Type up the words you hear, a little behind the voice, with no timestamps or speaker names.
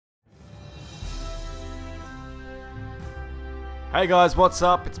Hey guys, what's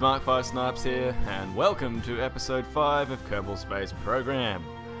up? It's Mark 5 Snipes here, and welcome to episode 5 of Kerbal Space Program.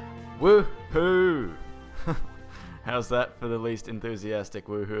 Woohoo! How's that for the least enthusiastic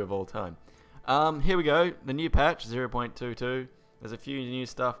woohoo of all time? Here we go, the new patch, 0.22. There's a few new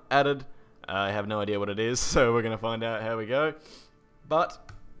stuff added. I have no idea what it is, so we're going to find out how we go.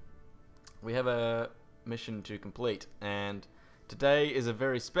 But we have a mission to complete, and today is a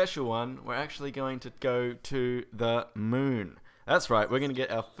very special one. We're actually going to go to the moon. That's right, we're going to get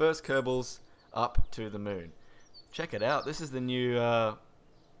our first Kerbals up to the moon. Check it out, this is the new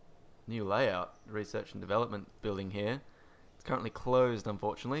layout, research and development building here. It's currently closed,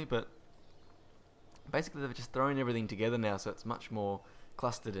 unfortunately, but basically they've just thrown everything together now, so it's much more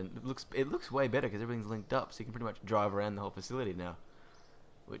clustered, and it looks way better because everything's linked up, so you can pretty much drive around the whole facility now,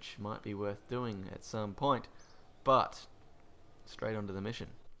 which might be worth doing at some point. But straight onto the mission.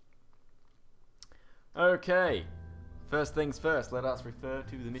 Okay. First things first, let us refer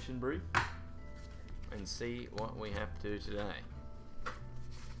to the mission brief and see what we have to do today.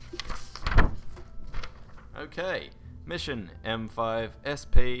 Okay, mission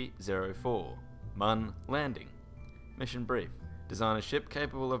M5SP04, Mun landing. Mission brief, design a ship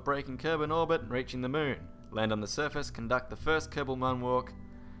capable of breaking Kerbal orbit and reaching the moon. Land on the surface, conduct the first Kerbal Mun walk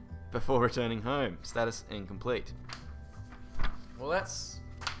before returning home. Status incomplete. Well, that's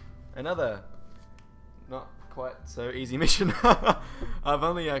another not quite so easy mission. I've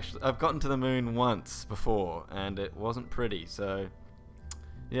gotten to the moon once before and it wasn't pretty, so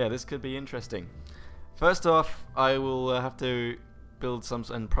yeah, this could be interesting. First off, I will have to build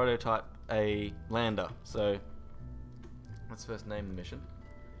and prototype a lander, so let's first name the mission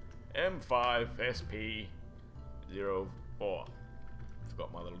M5SP04.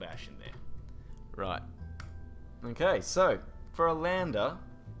 Forgot my little dash in there. Right, okay, so for a lander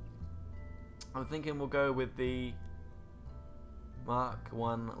I'm thinking we'll go with the Mark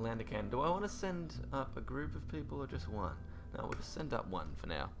 1 lander cannon. Do I want to send up a group of people or just one? No, we'll just send up one for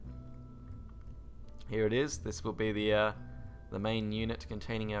now. Here it is. This will be the main unit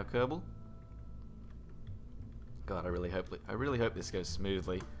containing our Kerbal. God, I really hope this goes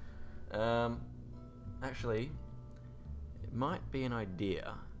smoothly. Actually, it might be an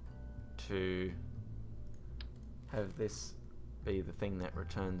idea to have this be the thing that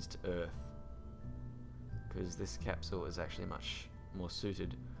returns to Earth, because this capsule is actually much more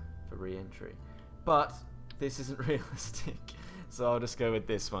suited for re-entry. But this isn't realistic, so I'll just go with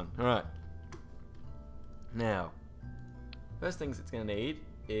this one. Alright. Now, first things it's going to need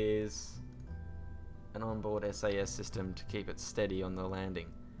is an onboard SAS system to keep it steady on the landing.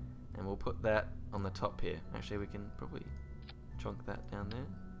 And we'll put that on the top here. Actually, we can probably chunk that down there.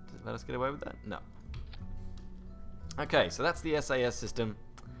 Does it let us get away with that? No. Okay, so that's the SAS system,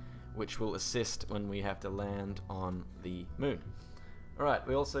 which will assist when we have to land on the moon. Alright,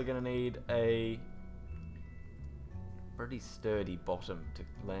 we're also going to need a pretty sturdy bottom to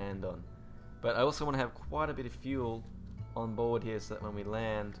land on. But I also want to have quite a bit of fuel on board here so that when we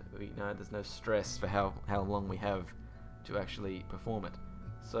land, there's no stress for how long we have to actually perform it.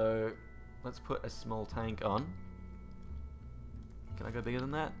 So let's put a small tank on. Can I go bigger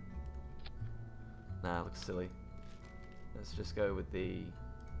than that? Nah, it looks silly. Let's just go with the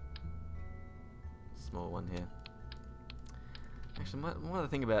small one here. Actually, one other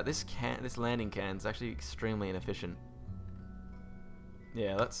thing about this landing can is actually extremely inefficient.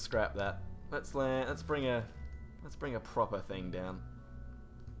 Yeah, let's scrap that. Let's bring a proper thing down.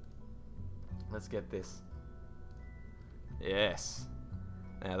 Let's get this. Yes.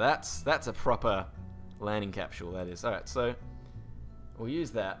 Now that's a proper landing capsule, that is. Alright, so we'll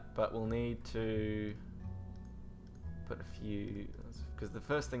use that, but we'll need to put a few, because the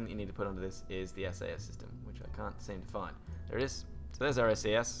first thing that you need to put onto this is the SAS system, which I can't seem to find. There it is. So there's our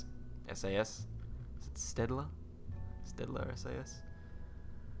SAS. Is it Stedler? Stedler SAS?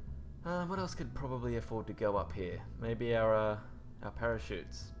 What else could probably afford to go up here? Maybe our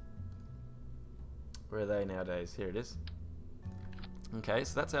parachutes. Where are they nowadays? Here it is. Okay,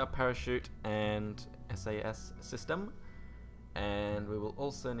 so that's our parachute and SAS system. And we will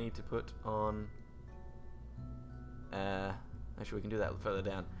also need to put on actually, we can do that further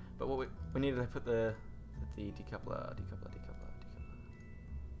down. But what we need to put the decoupler.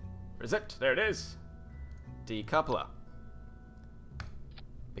 Where is it? There it is. Decoupler.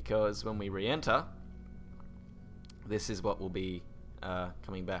 Because when we re-enter, this is what will be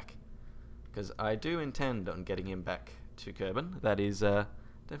coming back. Because I do intend on getting him back to Kerbal. That is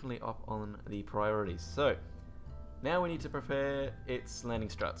definitely up on the priorities. So now we need to prepare its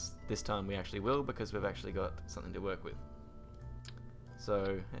landing struts. This time we actually will, because we've actually got something to work with.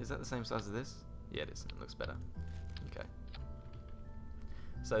 So, is that the same size as this? Yeah, it is. It looks better. Okay.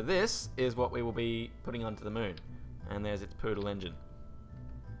 So this is what we will be putting onto the moon. And there's its poodle engine.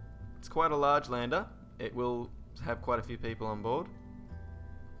 It's quite a large lander. It will have quite a few people on board.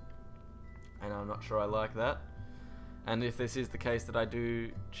 And I'm not sure I like that. And if this is the case that I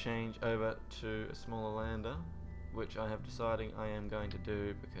do change over to a smaller lander, which I have decided I am going to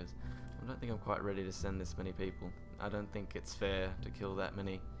do because I don't think I'm quite ready to send this many people. I don't think it's fair to kill that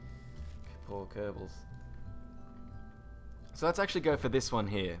many poor Kerbals. So let's actually go for this one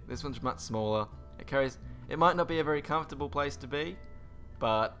here. This one's much smaller. It might not be a very comfortable place to be,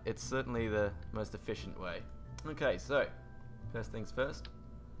 but it's certainly the most efficient way. Okay, so first things first,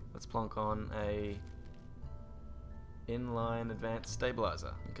 let's plonk on a inline advanced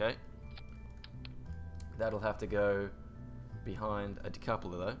stabilizer. Okay, that'll have to go behind a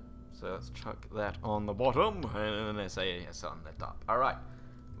decoupler though, so let's chuck that on the bottom and an SAS on the top. Alright,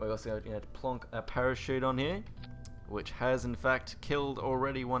 we're also going to plonk a parachute on here, which has in fact killed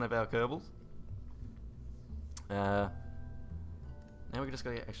already one of our Kerbals. Now we just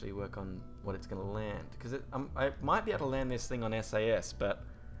got to actually work on what it's going to land, because I might be able to land this thing on SAS, but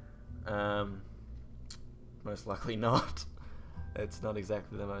most likely not. It's not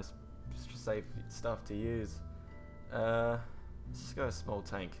exactly the most safe stuff to use. Let's just go a small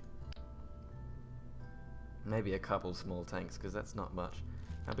tank. Maybe a couple small tanks, because that's not much.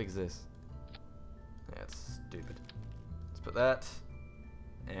 How big is this? Yeah, it's stupid. Let's put that,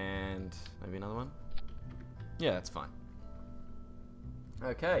 and maybe another one. Yeah, that's fine.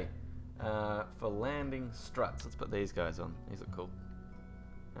 Okay, for landing struts, let's put these guys on. These look cool.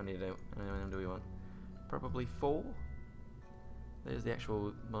 How many do we want? Probably 4. There's the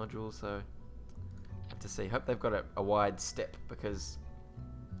actual module, so have to see. Hope they've got a wide step, because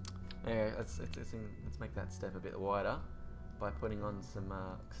yeah, let's make that step a bit wider by putting on some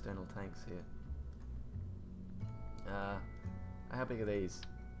external tanks here. How big are these?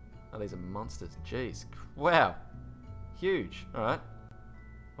 Oh, these are monsters. Jeez, wow, huge. All right.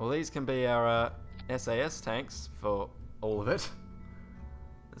 Well, these can be our SAS tanks for all of it.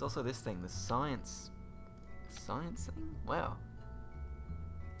 There's also this thing, the science thing? Wow.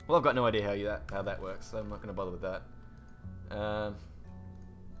 Well, I've got no idea how that works, so I'm not going to bother with that.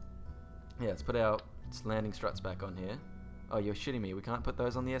 Yeah, let's put our landing struts back on here. Oh, you're shitting me. We can't put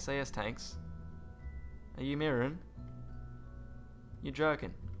those on the SAS tanks. Are you mirroring? You're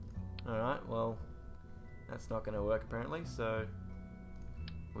joking. Alright, well, that's not going to work apparently, so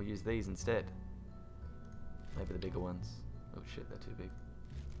we'll use these instead. Maybe the bigger ones. Oh shit, they're too big.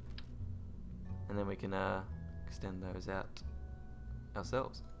 And then we can extend those out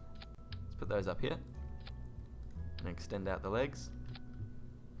ourselves. Let's put those up here and extend out the legs.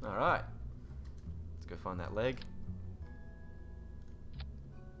 Alright, let's go find that leg.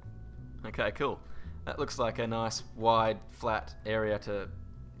 Okay, cool. That looks like a nice wide flat area to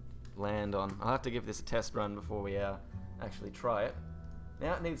land on. I'll have to give this a test run before we actually try it.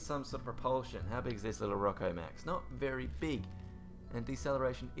 Now it needs some sort of propulsion. How big is this little Rocco Max? Not very big. And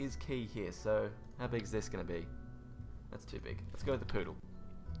deceleration is key here, so how big is this going to be? That's too big. Let's go with the poodle.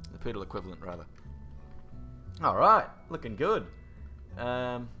 The poodle equivalent, rather. Alright, looking good.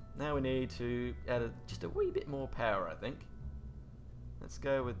 Now we need to add just a wee bit more power, I think. Let's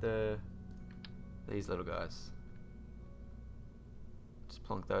go with these little guys. Just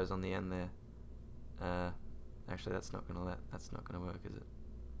plonk those on the end there. Actually, that's not gonna work, is it?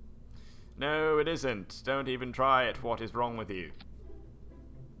 No, it isn't. Don't even try it. What is wrong with you?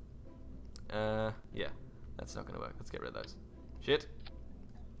 Yeah, that's not gonna work. Let's get rid of those. Shit.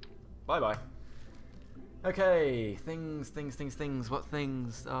 Bye-bye. Okay, things. What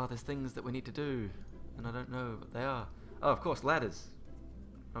things? Oh, there's things that we need to do, and I don't know what they are. Oh, of course, ladders.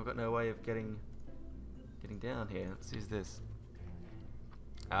 I've got no way of getting down here. Let's use this.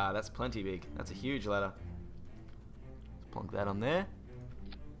 Ah, that's plenty big. That's a huge ladder. Let's plonk that on there.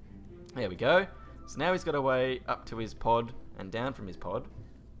 There we go. So now he's got a way up to his pod and down from his pod.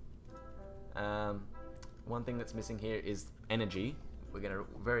 One thing that's missing here is energy. We're going to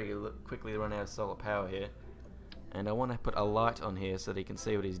very quickly run out of solar power here. And I want to put a light on here so that he can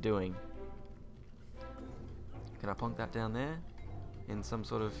see what he's doing. Can I plonk that down there in some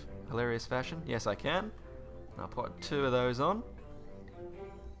sort of hilarious fashion? Yes, I can. I'll put 2 of those on.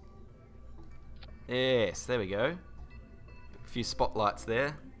 Yes, there we go. A few spotlights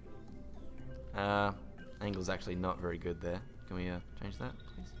there. Angle's actually not very good there. Can we change that,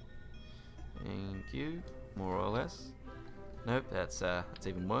 please? Thank you. More or less. Nope, that's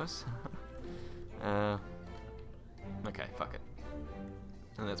even worse. Okay, fuck it.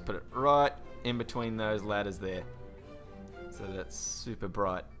 And let's put it right in between those ladders there, so that's super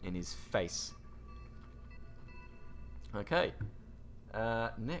bright in his face. Okay.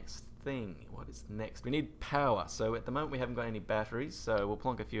 Next thing. What is next? We need power. So at the moment we haven't got any batteries, so we'll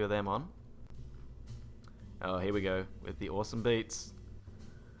plonk a few of them on. Oh, here we go with the awesome beats.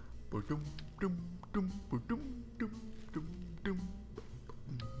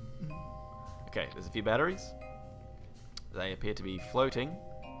 Okay, there's a few batteries. They appear to be floating.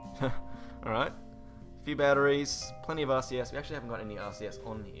 Alright. A few batteries, plenty of RCS. We actually haven't got any RCS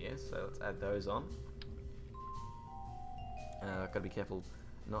on here, so let's add those on. I've got to be careful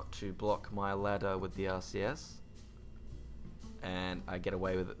not to block my ladder with the RCS. And I get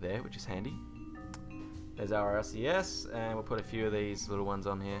away with it there, which is handy. There's our RCS, and we'll put a few of these little ones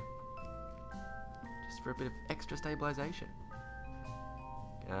on here. Just for a bit of extra stabilization.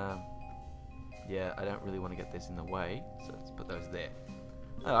 Yeah, I don't really want to get this in the way, so let's put those there.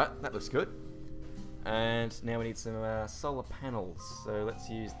 Alright, that looks good. And now we need some solar panels, so let's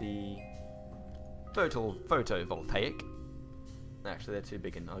use the photovoltaic. Actually, they're too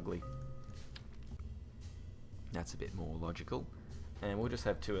big and ugly. That's a bit more logical. And we'll just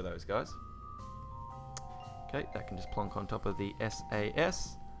have 2 of those guys. Okay, that can just plonk on top of the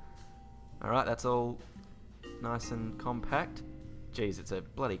SAS. Alright, that's all nice and compact. Geez, it's a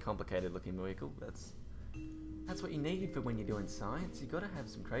bloody complicated looking vehicle. That's what you need for when you're doing science. You gotta have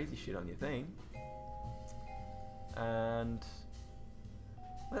some crazy shit on your thing. And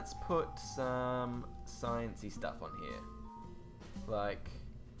let's put some sciencey stuff on here. Like,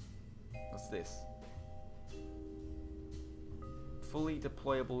 what's this? Fully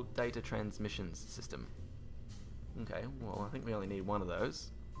deployable data transmissions system. Okay, well I think we only need 1 of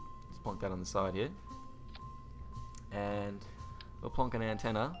those. Let's plonk that on the side here. And we'll plonk an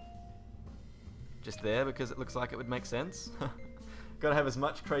antenna just there because it looks like it would make sense. Gotta have as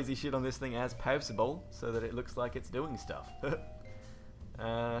much crazy shit on this thing as possible so that it looks like it's doing stuff.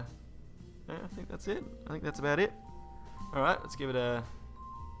 Yeah, I think that's it. I think that's about it. Alright, let's give it a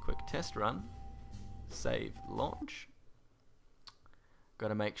quick test run. Save launch.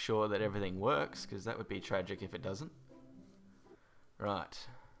 Gotta make sure that everything works, because that would be tragic if it doesn't. Right,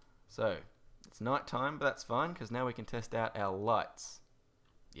 so it's night time, but that's fine, because now we can test out our lights.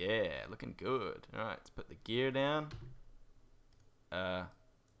 Yeah, looking good. Alright, let's put the gear down.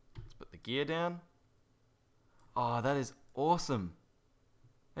 Let's put the gear down. Oh, that is awesome.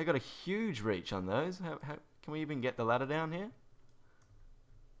 They got a huge reach on those. How can we even get the ladder down here?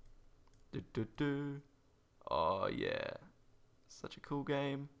 Oh yeah, such a cool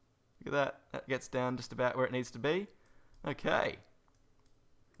game. Look at that. That gets down just about where it needs to be. Okay.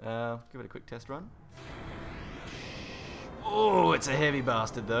 Give it a quick test run. Oh, it's a heavy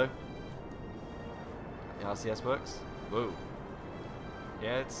bastard though. The RCS works. Whoa.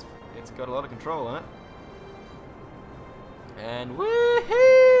 Yeah, it's got a lot of control on it. And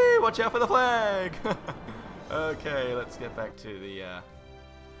woohoo! Watch out for the flag! Okay, let's get back to the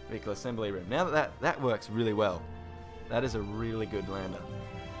vehicle assembly room. Now that works really well. That is a really good lander.